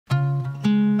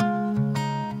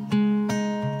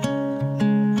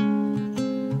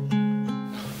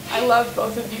love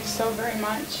both of you so very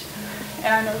much.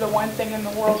 And I know the one thing in the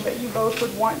world that you both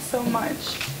would want so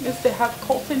much is to have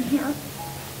Colton here.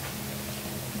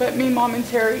 But me, Mom, and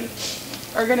Terry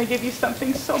are going to give you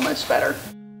something so much better.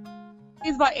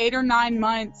 It's about 8 or 9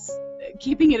 months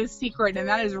keeping it a secret, and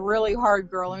that is really hard,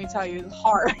 girl. Let me tell you, it's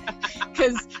hard.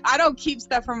 Because I don't keep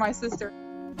stuff from my sister.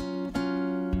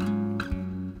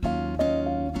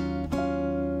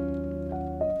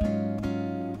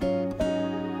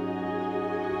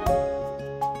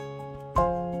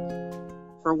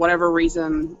 For whatever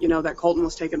reason, you know, that Colton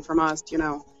was taken from us, you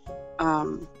know,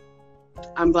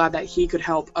 I'm glad that he could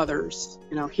help others.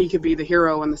 You know, he could be the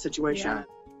hero in the situation. Yeah.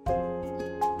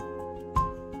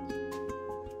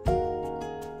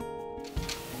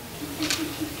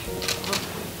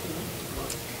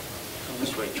 Come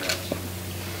this way, Travis.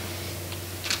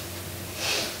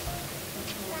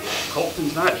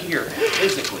 Colton's not here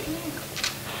physically,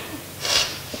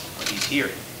 but he's here.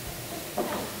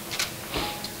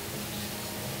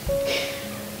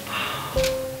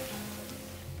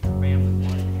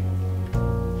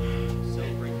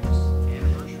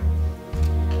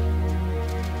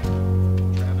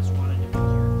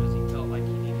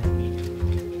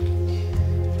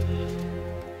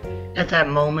 At that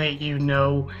moment, you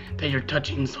know that you're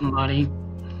touching somebody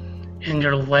and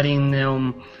you're letting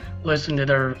them listen to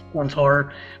their son's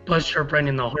heart, plus you're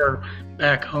bringing the heart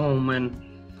back home and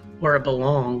where it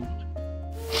belongs.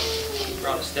 He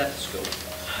brought a stethoscope.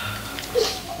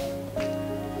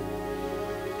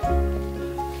 I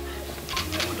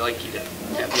would like you to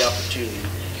have the opportunity.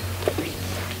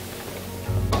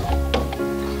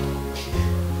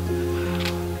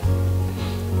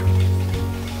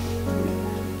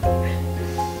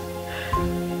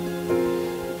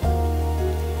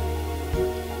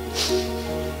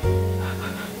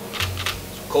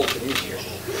 Colton is here.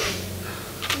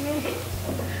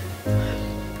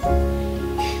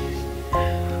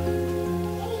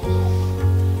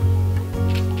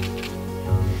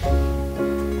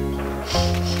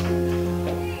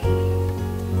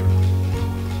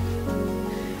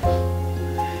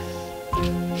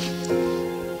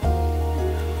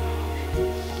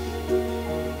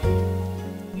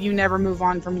 You never move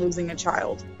on from losing a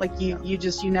child. Like you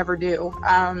never do.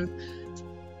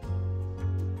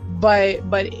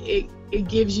 But it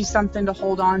gives you something to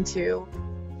hold on to.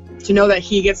 To know that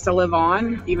he gets to live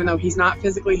on, even though he's not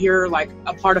physically here, like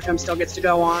a part of him still gets to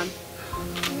go on.